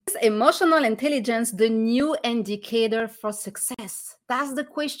emotional intelligence the new indicator for success? That's the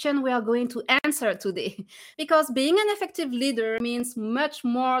question we are going to answer today. Because being an effective leader means much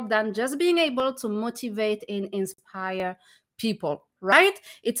more than just being able to motivate and inspire people, right?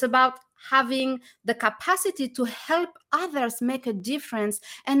 It's about having the capacity to help others make a difference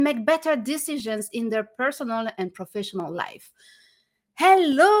and make better decisions in their personal and professional life.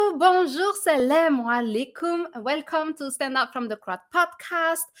 Hello, bonjour, salam alaikum. Welcome to Stand Up from the Crowd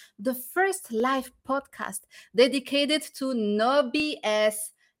podcast, the first live podcast dedicated to no BS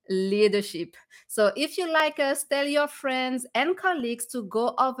leadership. So if you like us, tell your friends and colleagues to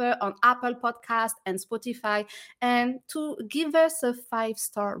go over on Apple Podcast and Spotify and to give us a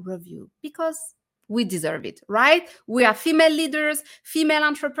 5-star review because we deserve it, right? We are female leaders, female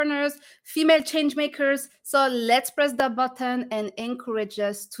entrepreneurs, female change makers. So let's press the button and encourage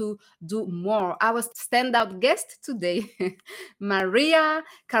us to do more. Our standout guest today, Maria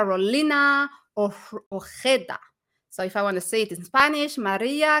Carolina Ojeda. So if I want to say it in Spanish,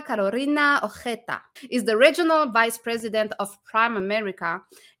 Maria Carolina Ojeda is the regional vice president of Prime America,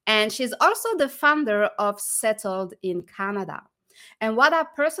 and she's also the founder of Settled in Canada. And what I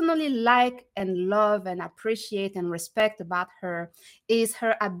personally like and love and appreciate and respect about her is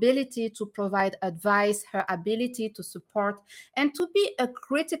her ability to provide advice, her ability to support, and to be a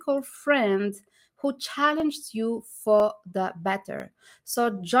critical friend who challenges you for the better.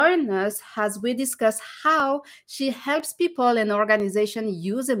 So join us as we discuss how she helps people and organizations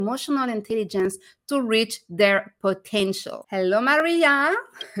use emotional intelligence to reach their potential. Hello, Maria.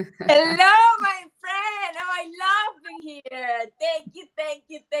 Hello, my friend. Oh, I love being here.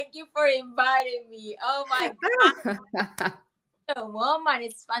 Thank you for inviting me. Oh my God, woman,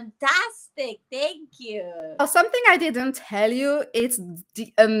 it's fantastic. Thank you. Oh, something I didn't tell you, it's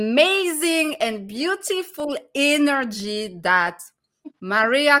the amazing and beautiful energy that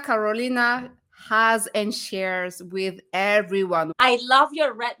Maria Carolina has and shares with everyone. I love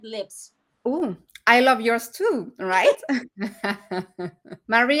your red lips. Ooh, I love yours too, right?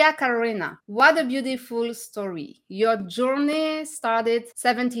 Maria Carolina, what a beautiful story. Your journey started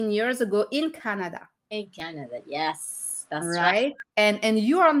 17 years ago in Canada. In Canada, yes. That's right. And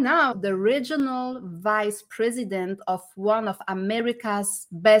you are now the regional vice president of one of America's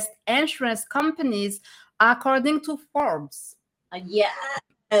best insurance companies, according to Forbes. Yeah.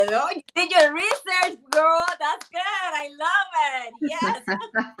 Hello, you did your research, girl. That's good. I love it. Yes.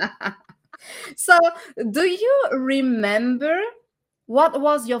 So, do you remember what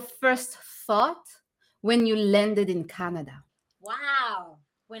was your first thought when you landed in Canada? Wow.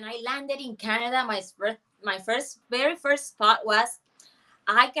 When I landed in Canada, my very first thought was,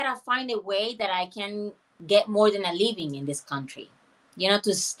 I gotta find a way that I can get more than a living in this country,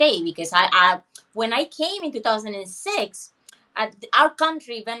 to stay. Because when I came in 2006, our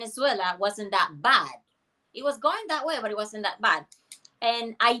country, Venezuela, wasn't that bad. It was going that way, but it wasn't that bad.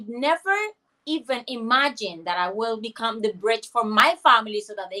 And I never even imagined that I will become the bridge for my family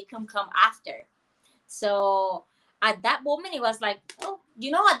so that they can come after. So at that moment, it was like, oh,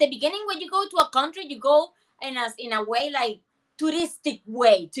 at the beginning, when you go to a country, you go in a way like touristic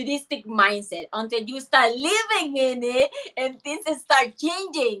mindset until you start living in it and things start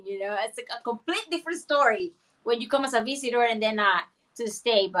changing. It's a complete different story when you come as a visitor and then to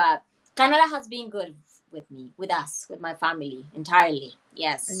stay. But Canada has been good with me, with my family entirely.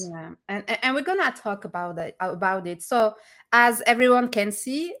 Yes. Yeah, and we're gonna talk about it. So, as everyone can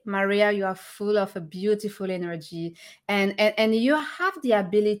see, Maria, you are full of a beautiful energy, and you have the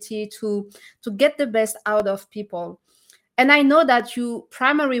ability to get the best out of people. And I know that you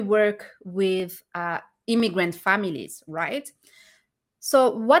primarily work with immigrant families, right?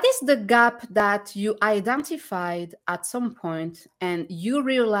 So, what is the gap that you identified at some point and you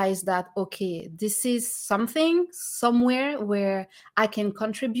realized that, okay, this is something somewhere where I can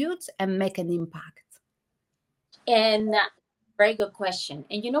contribute and make an impact? And very good question.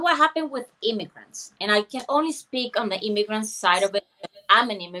 And you know what happened with immigrants? And I can only speak on the immigrant side of it.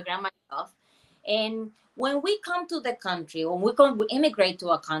 I'm an immigrant myself. And when we come to the country, when we immigrate to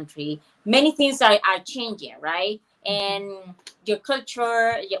a country, many things are changing, right? And your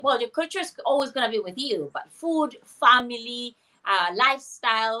culture is always going to be with you, but food, family,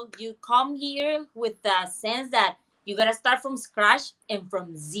 lifestyle, you come here with the sense that you got to start from scratch and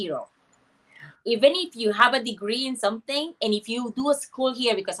from zero. Even if you have a degree in something, and if you do a school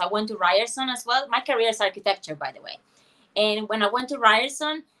here, because I went to Ryerson as well, my career is architecture, by the way. And when I went to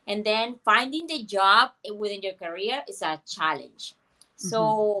Ryerson, and then finding the job within your career is a challenge.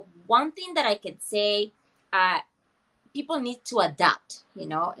 So one thing that I could say, people need to adapt,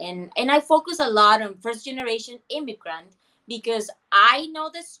 and I focus a lot on first generation immigrant because I know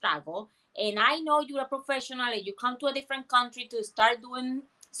the struggle, and I know you're a professional and you come to a different country to start doing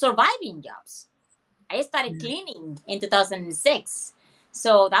surviving jobs. I started cleaning in 2006.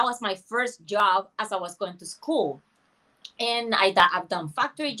 So that was my first job as I was going to school. And I've done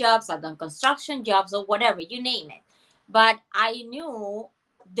factory jobs, I've done construction jobs, or whatever, you name it. But I knew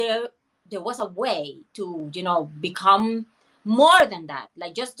there there was a way to, become more than that,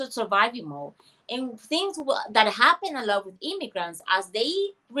 like just to surviving mode. And things that happen a lot with immigrants, as they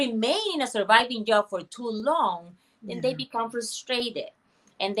remain in a surviving job for too long, then they become frustrated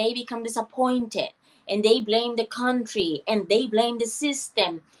and they become disappointed and they blame the country and they blame the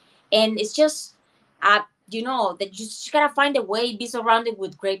system. And it's just, that you just gotta find a way, be surrounded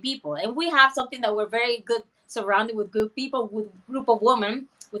with great people. And we have something that we're very good, surrounded with good people, with group of women.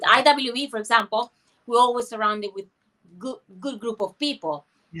 With IWE, for example, we're always surrounded with good group of people.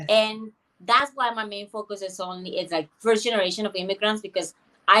 Yes. And that's why my main focus is like first generation of immigrants, because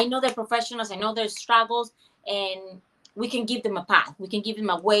I know they're professionals, I know their struggles, and we can give them a path, we can give them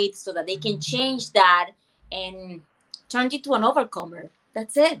a way so that they can change that and turn it to an overcomer.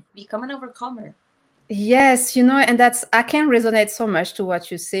 That's it, become an overcomer. Yes, and I can resonate so much to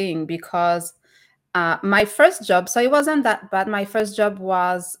what you're saying, because my first job, so it wasn't that bad. My first job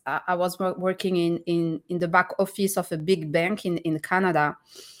was I was working in the back office of a big bank in Canada.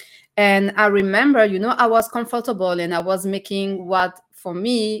 And I remember, I was comfortable and I was making what for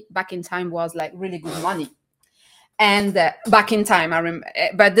me back in time was like really good money. And back in time, I remember,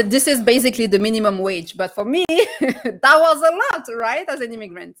 but this is basically the minimum wage. But for me, that was a lot, right, as an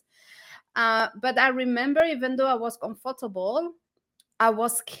immigrant. But I remember, even though I was comfortable, I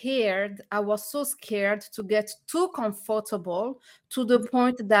was scared. I was so scared to get too comfortable to the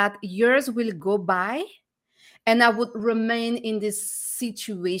point that years will go by and I would remain in this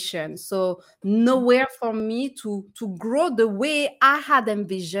situation. So nowhere for me to grow the way I had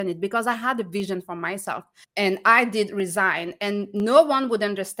envisioned it, because I had a vision for myself. And I did resign, and no one would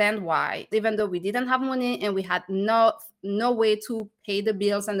understand why, even though we didn't have money and we had no way to pay the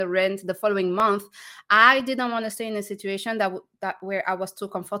bills and the rent the following month. I didn't want to stay in a situation that where I was too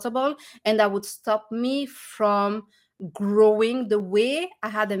comfortable, and that would stop me from growing the way I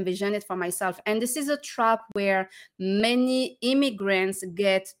had envisioned it for myself. And this is a trap where many immigrants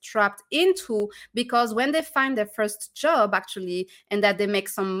get trapped into, because when they find their first job, actually, and that they make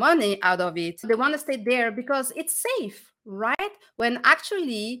some money out of it, they want to stay there because it's safe, right? When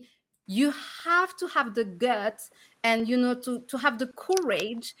actually you have to have the guts and to have the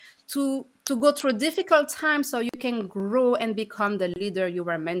courage to go through difficult times so you can grow and become the leader you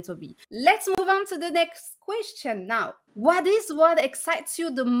were meant to be. Let's move on to the next question now. What excites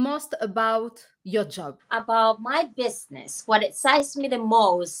you the most about your job? About my business, what excites me the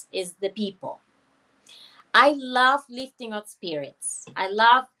most is the people. I love lifting up spirits. I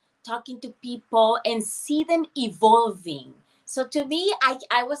love talking to people and see them evolving. So to me,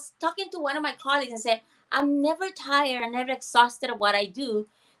 I was talking to one of my colleagues and said, I'm never tired, I'm never exhausted of what I do,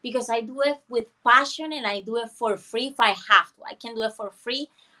 because I do it with passion and I do it for free if I have to. I can do it for free.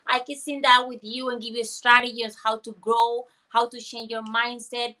 I can sit down with you and give you strategies how to grow, how to change your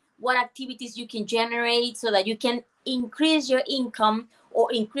mindset, what activities you can generate so that you can increase your income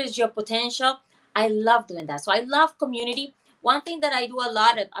or increase your potential. I love doing that. So I love community. One thing that I do a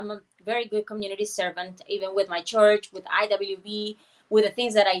lot, I'm a very good community servant, even with my church, with IWB, with the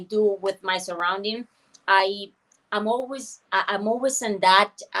things that I do with my surrounding. I'm always in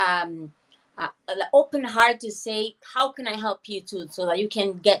that open heart to say, how can I help you too, so that you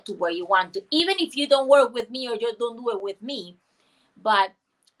can get to where you want to, even if you don't work with me or you don't do it with me. But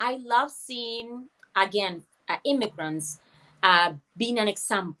I love seeing, again, immigrants being an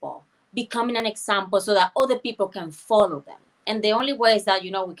example, becoming an example so that other people can follow them. And the only way is that,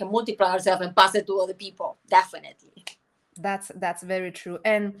 we can multiply ourselves and pass it to other people. Definitely. That's very true.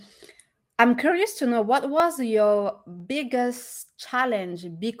 And I'm curious to know, what was your biggest challenge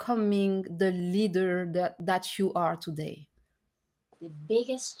becoming the leader that you are today? The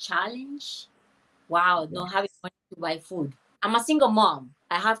biggest challenge? Wow, not Yes. having money to buy food. I'm a single mom.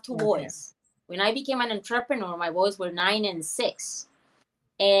 I have two Okay. boys. When I became an entrepreneur, my boys were 9 and 6.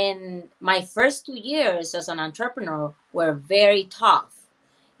 And my first 2 years as an entrepreneur were very tough.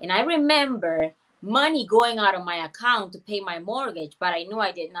 And I remember money going out of my account to pay my mortgage, but I knew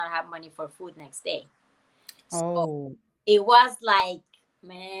I did not have money for food next day. So Oh, it was like,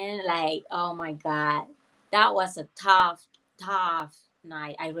 man, like, oh my God, that was a tough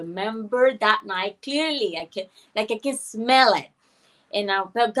night. I remember that night clearly. I can smell it. And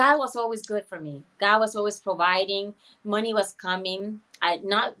but God was always good for me. God was always providing. Money was coming. I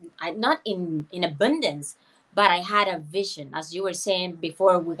not in abundance, but I had a vision. As you were saying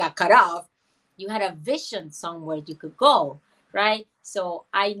before we got cut off, you had a vision somewhere you could go, right? So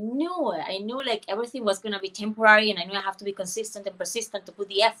I knew it. I knew like everything was gonna be temporary, and I knew I have to be consistent and persistent to put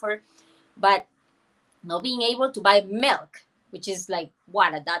the effort. But not being able to buy milk, which is like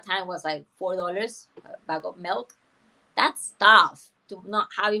what at that time was like $4 a bag of milk. That's tough to not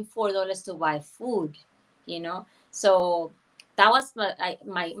having $4 to buy food, you know. So that was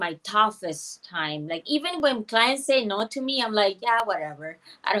my toughest time. Like even when clients say no to me, I'm like, yeah, whatever.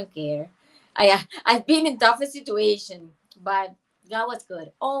 I don't care. I've been in toughest situation, but God was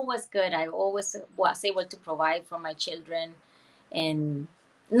good. All was good. I always was able to provide for my children, and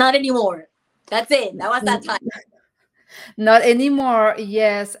not anymore. That's it. That was that time. Not anymore.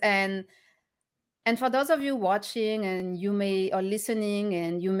 Yes. And for those of you watching and you may or listening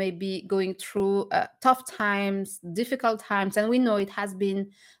and you may be going through tough times, difficult times, and we know it has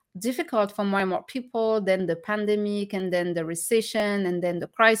been difficult for more and more people, then the pandemic and then the recession and then the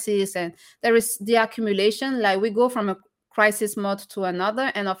crisis, and there is the accumulation. Like we go from a crisis mode to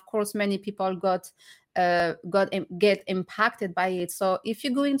another, and of course many people get impacted by it. So if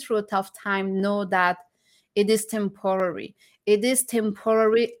you're going through a tough time, know that it is temporary. It is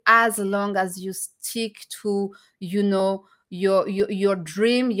temporary as long as you stick to, your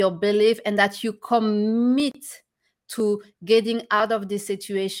dream, your belief, and that you commit to getting out of these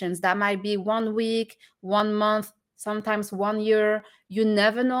situations. That might be 1 week, 1 month, sometimes 1 year. You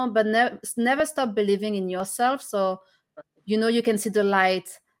never know, but never stop believing in yourself. So you can see the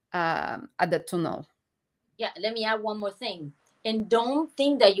light at the tunnel. Yeah, let me add one more thing. And don't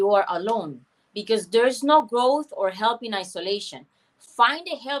think that you are alone, because there's no growth or help in isolation. Find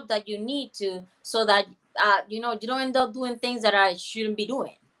the help that you need to, so that you don't end up doing things that I shouldn't be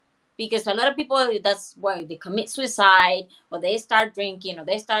doing. Because a lot of people, that's why they commit suicide, or they start drinking, or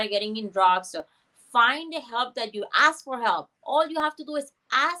they start getting in drugs. So find the help that you ask for help. All you have to do is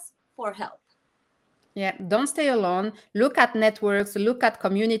ask for help. Yeah, don't stay alone. Look at networks, look at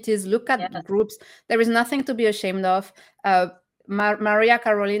communities, look at Yes. groups. There is nothing to be ashamed of. Maria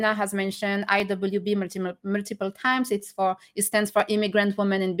Carolina has mentioned IWB multiple times. It stands for Immigrant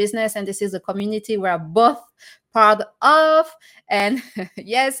Women in Business, and this is a community we're both part of. And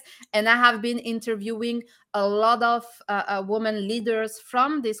yes, and I have been interviewing a lot of women leaders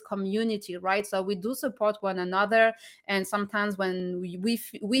from this community, right? So we do support one another, and sometimes when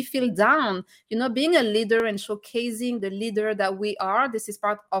we feel down, being a leader and showcasing the leader that we are, this is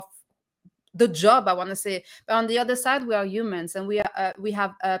part of the job, I want to say. But on the other side, we are humans, and we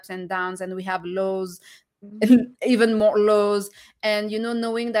have ups and downs, and we have lows, even more lows. And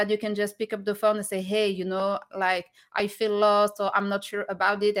knowing that you can just pick up the phone and say, hey, like, I feel lost, or I'm not sure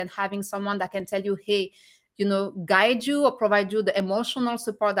about it, and having someone that can tell you, hey, guide you or provide you the emotional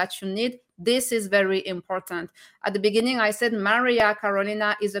support that you need. This is very important. At the beginning, I said Maria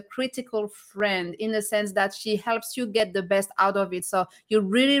Carolina is a critical friend, in the sense that she helps you get the best out of it. So you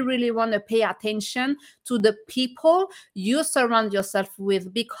really, really want to pay attention to the people you surround yourself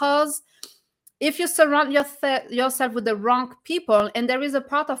with, because if you surround yourself with the wrong people, and there is a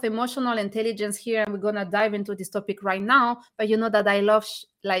part of emotional intelligence here, and we're going to dive into this topic right now, but you know that I love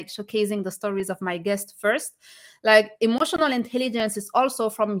like showcasing the stories of my guests first. Like, emotional intelligence is also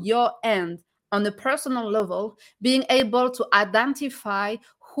from your end, on a personal level, being able to identify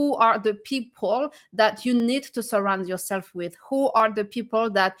who are the people that you need to surround yourself with, who are the people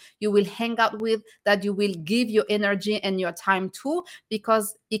that you will hang out with, that you will give your energy and your time to,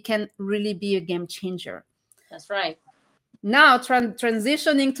 because it can really be a game changer. That's right. Now,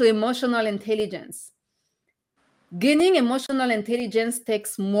 transitioning to emotional intelligence. Gaining emotional intelligence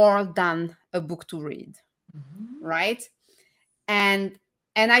takes more than a book to read, right? And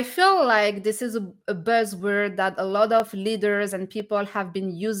I feel like this is a buzzword that a lot of leaders and people have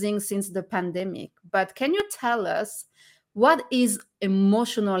been using since the pandemic. But can you tell us, what is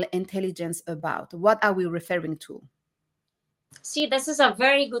emotional intelligence about? What are we referring to? See, this is a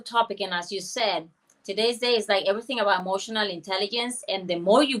very good topic. And as you said, today's day is like everything about emotional intelligence. And the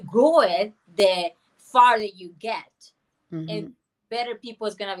more you grow it, the farther you get. And better people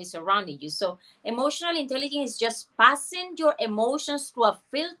is going to be surrounding you. So emotional intelligence is just passing your emotions through a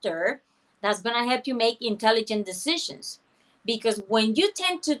filter that's going to help you make intelligent decisions. Because when you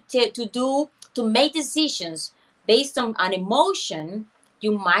tend to make decisions based on an emotion,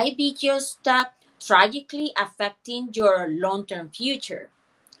 you might be just tragically affecting your long-term future.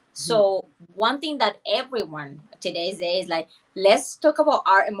 So one thing that everyone today's day is like, let's talk about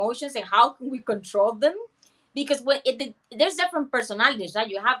our emotions and how can we control them. Because there's different personalities, right?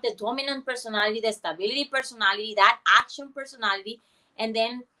 You have the dominant personality, the stability personality, that action personality, and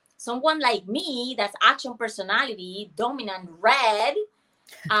then someone like me that's action personality, dominant, red,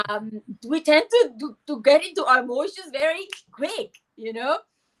 we tend to get into our emotions very quick, you know?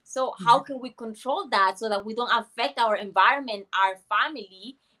 So how can we control that so that we don't affect our environment, our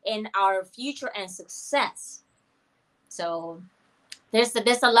family, and our future and success? So there's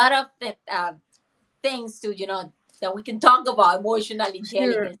a lot of things to, that we can talk about emotional Sure.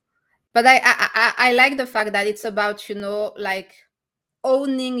 intelligence. But I like the fact that it's about, like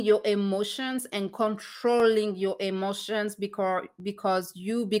owning your emotions and controlling your emotions, because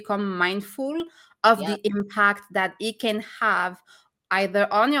you become mindful of Yeah. the impact that it can have either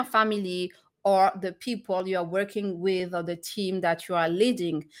on your family or the people you are working with or the team that you are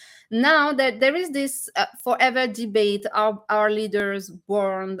leading. Now that there is this forever debate, are leaders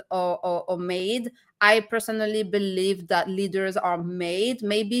born or made? I personally believe that leaders are made.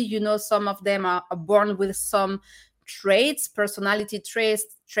 Maybe, some of them are born with some traits, personality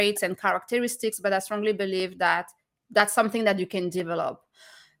traits and characteristics, but I strongly believe that that's something that you can develop.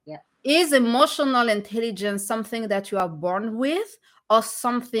 Yeah. Is emotional intelligence something that you are born with, or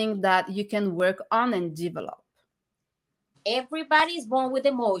something that you can work on and develop? Everybody is born with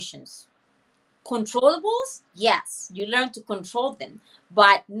emotions. Controllables, yes, you learn to control them,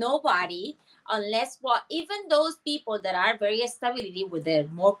 but nobody, unless, well, even those people that are very stability with their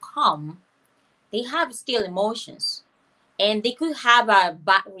more calm, they have still emotions, and they could have a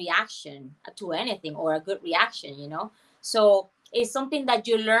bad reaction to anything or a good reaction, so it's something that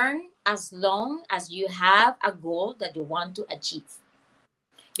you learn as long as you have a goal that you want to achieve,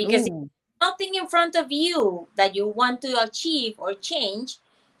 because if Ooh. nothing in front of you that you want to achieve or change,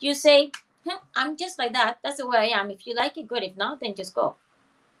 you say, I'm just like that. That's the way I am. If you like it, good. If not, then just go.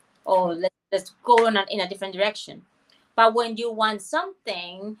 Or let's go in a different direction. But when you want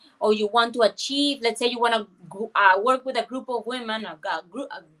something or you want to achieve, let's say you want to work with a group of women or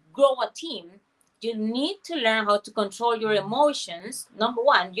grow a team, you need to learn how to control your emotions, number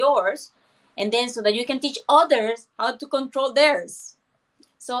one, yours, and then so that you can teach others how to control theirs.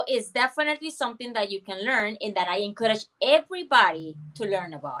 So it's definitely something that you can learn, and that I encourage everybody to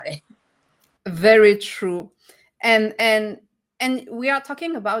learn about it. Very true. And we are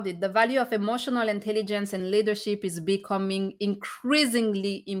talking about it. The value of emotional intelligence and leadership is becoming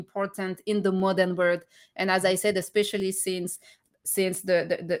increasingly important in the modern world. And as I said, especially since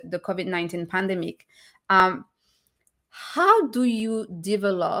the COVID-19 pandemic. Um, how do you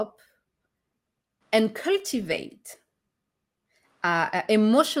develop and cultivate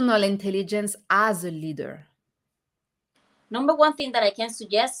emotional intelligence as a leader? Number one thing that I can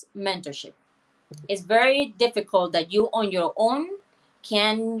suggest, mentorship. It's very difficult that you on your own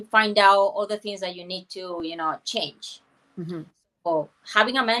can find out all the things that you need to, change. Mm-hmm. So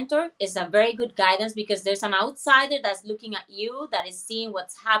having a mentor is a very good guidance, because there's an outsider that's looking at you, that is seeing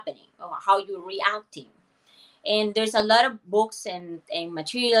what's happening or how you're reacting. And there's a lot of books and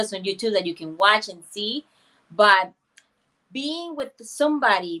materials on YouTube that you can watch and see. But being with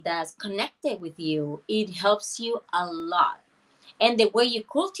somebody that's connected with you, it helps you a lot. And the way you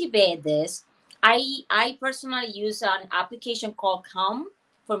cultivate this, I personally use an application called Calm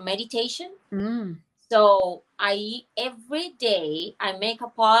for meditation. Mm. So I every day I make a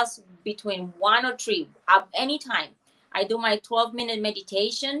pause between one or three at any time. I do my 12-minute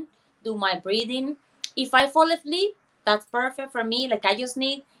meditation, do my breathing. If I fall asleep, that's perfect for me. Like I just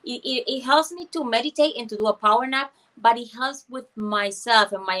need it helps me to meditate and to do a power nap, but it helps with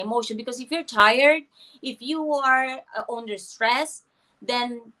myself and my emotion, because if you're tired, if you are under stress,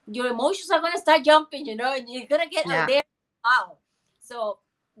 then your emotions are gonna start jumping, and you're gonna get out Yeah. there. Wow. So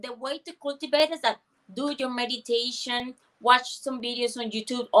the way to cultivate is that do your meditation, watch some videos on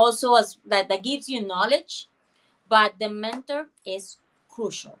YouTube also, as that gives you knowledge, but the mentor is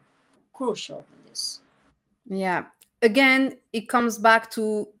crucial in this. Yeah. Again, it comes back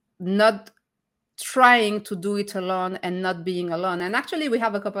to not trying to do it alone and not being alone. And actually, we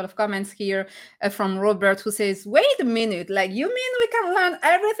have a couple of comments here from Robert, who says, wait a minute, like, you mean we can learn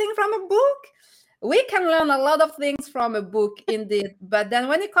everything from a book? We can learn a lot of things from a book, indeed. But then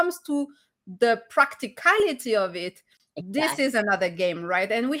when it comes to the practicality of it, this Exactly. is another game,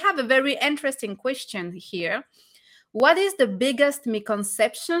 right? And we have a very interesting question here. What is the biggest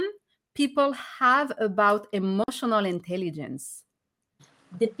misconception people have about emotional intelligence?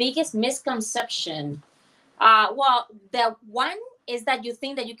 The biggest misconception, well, the one is that you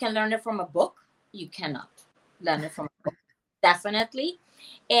think that you can learn it from a book. You cannot learn it from a book, definitely.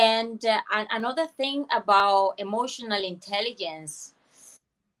 And another thing about emotional intelligence,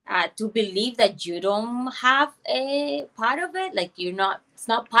 to believe that you don't have a part of it, like it's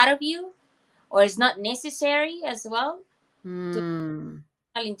not part of you, or it's not necessary as well. To, Hmm.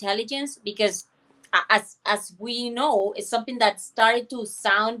 intelligence, because as we know, it's something that started to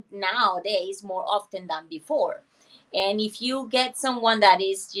sound nowadays more often than before. And if you get someone that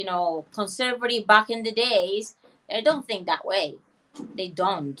is, conservative back in the days, they don't think that way. They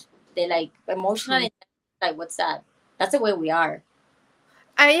don't. They like emotional True. intelligence, like, what's that? That's the way we are.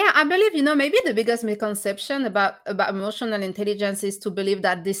 Yeah, I believe, maybe the biggest misconception about emotional intelligence is to believe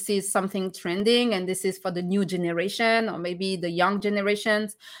that this is something trending and this is for the new generation or maybe the young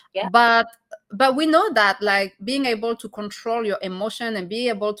generations. Yeah. But but we know that, like, being able to control your emotion and be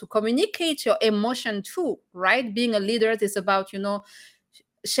able to communicate your emotion too, right? Being a leader is about,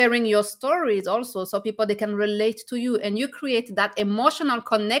 sharing your stories also, so people, they can relate to you and you create that emotional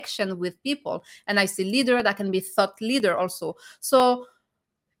connection with people. And I see leader that can be thought leader also. So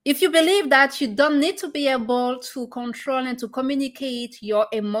if you believe that you don't need to be able to control and to communicate your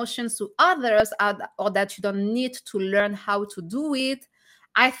emotions to others, or that you don't need to learn how to do it,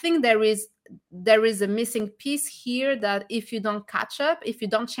 I think there is a missing piece here, that if you don't catch up, if you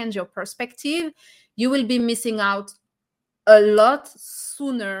don't change your perspective, you will be missing out a lot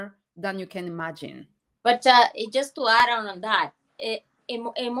sooner than you can imagine. But just to add on that,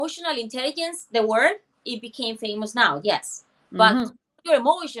 emotional intelligence, the word, it became famous now, yes. But Mhm. your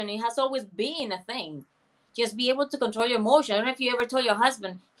emotion, it has always been a thing. Just be able to control your emotion. I don't know if you ever told your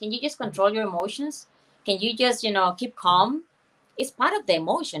husband, can you just control your emotions? Can you just, keep calm? It's part of the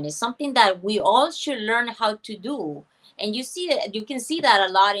emotion. It's something that we all should learn how to do. And you can see that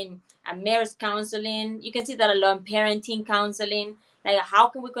a lot in marriage counseling. You can see that a lot in parenting counseling. Like, how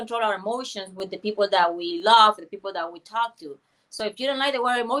can we control our emotions with the people that we love, the people that we talk to? So if you don't like the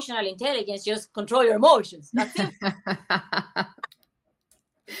word emotional intelligence, just control your emotions. That's it.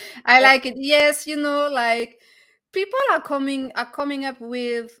 I like it. Yes, like, people are coming up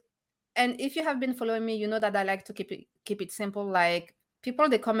with, and if you have been following me, you know that I like to keep it simple. Like, people,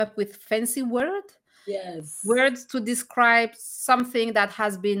 they come up with fancy Yes. words to describe something that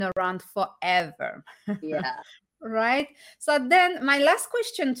has been around forever. Yeah. Right? So then my last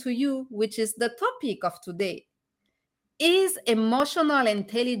question to you, which is the topic of today, is emotional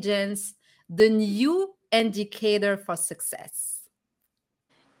intelligence the new indicator for success?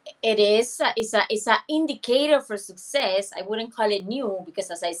 It is it's a indicator for success. I wouldn't call it new,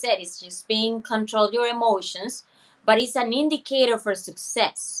 because as I said, it's just being control your emotions, but it's an indicator for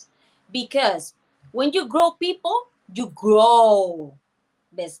success, because when you grow people, you grow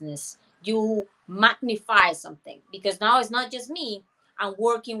business, you magnify something, because now it's not just me. I'm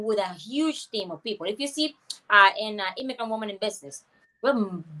working with a huge team of people. If you see, in immigrant woman in business, we're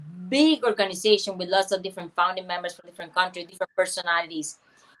a big organization with lots of different founding members from different countries, different personalities.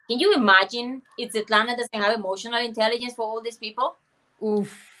 Can you imagine if Atlanta doesn't have emotional intelligence for all these people?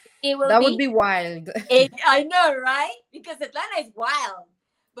 Oof, It will that would be, be wild. I know, right? Because Atlanta is wild.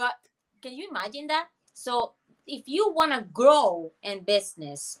 But can you imagine that? So if you want to grow in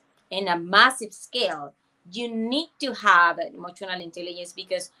business in a massive scale, you need to have emotional intelligence,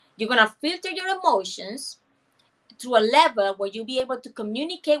 because you're going to filter your emotions to a level where you'll be able to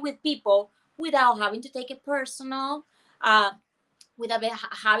communicate with people without having to take it personal, uh, without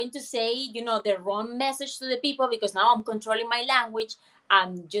having to say, the wrong message to the people, because now I'm controlling my language.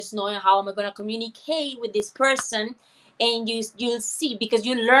 I'm just knowing how am I going to communicate with this person. And you'll see, because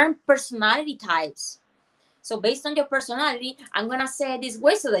you learn personality types. So based on your personality, I'm going to say it this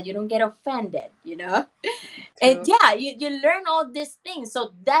way so that you don't get offended. And True. yeah, you learn all these things.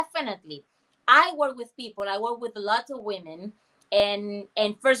 So definitely, I work with people. I work with a lot of women and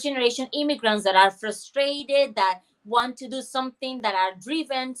first generation immigrants that are frustrated, that want to do something, that are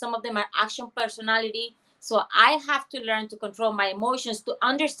driven. Some of them are action personality. So I have to learn to control my emotions, to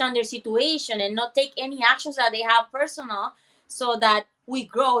understand their situation and not take any actions that they have personal, so that we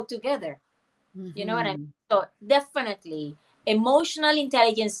grow together. You know what I mean? Mhm. So definitely, emotional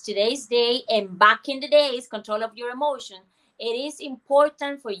intelligence today's day and back in the days, control of your emotion. It is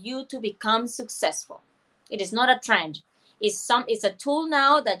important for you to become successful. It is not a trend. It's a tool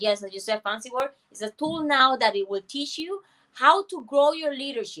now that, yes, as you said, fancy word. It's a tool now that it will teach you how to grow your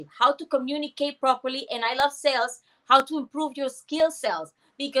leadership, how to communicate properly, and I love sales, how to improve your skill sales.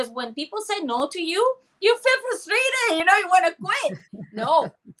 Because when people say no to you, you feel frustrated. You want to quit.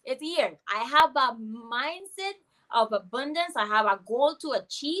 No, it's here. I have a mindset of abundance. I have a goal to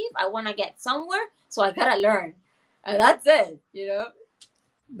achieve. I want to get somewhere. So I got to learn. And that's it.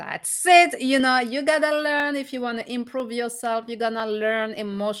 That's it. You gotta learn if you want to improve yourself. You gotta learn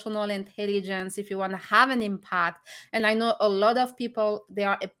emotional intelligence if you want to have an impact. And I know a lot of people, they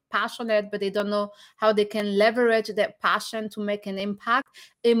are passionate, but they don't know how they can leverage their passion to make an impact.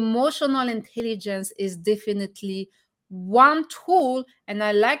 Emotional intelligence is definitely one tool, and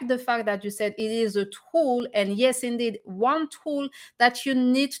I like the fact that you said it is a tool, and yes, indeed, one tool that you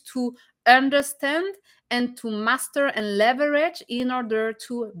need to understand and to master and leverage in order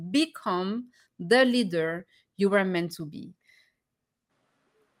to become the leader you were meant to be.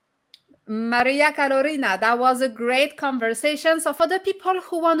 Maria Carolina, that was a great conversation. So for the people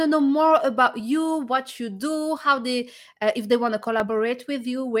who want to know more about you, what you do, how they, if they want to collaborate with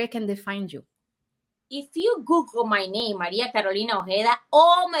you, where can they find you? If you Google my name, Maria Carolina Ojeda,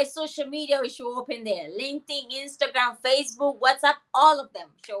 all my social media will show up in there. LinkedIn, Instagram, Facebook, WhatsApp, all of them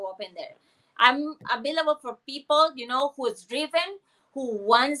show up in there. I'm available for people, who's driven, who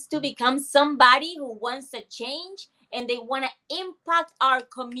wants to become somebody, who wants to change, and they want to impact our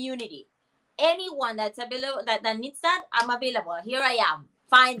community. Anyone that's available that needs that, I'm available. Here I am.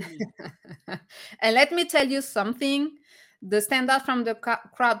 Find me. And let me tell you something. The Stand Out from the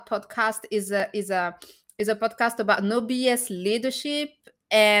Crowd podcast is a podcast about no BS leadership,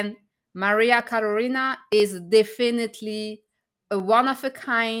 and Maria Carolina is definitely a one of a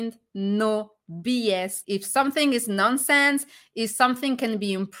kind, no BS. If something is nonsense, if something can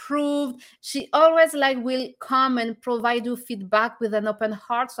be improved, she always will come and provide you feedback with an open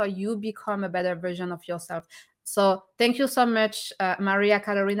heart so you become a better version of yourself. So thank you so much, Maria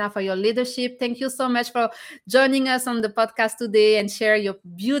Carolina, for your leadership. Thank you so much for joining us on the podcast today and share your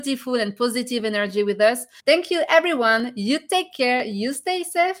beautiful and positive energy with us. Thank you, everyone. You take care, you stay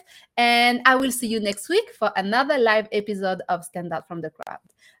safe, and I will see you next week for another live episode of Stand Out from the Crowd.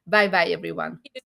 Bye-bye, everyone.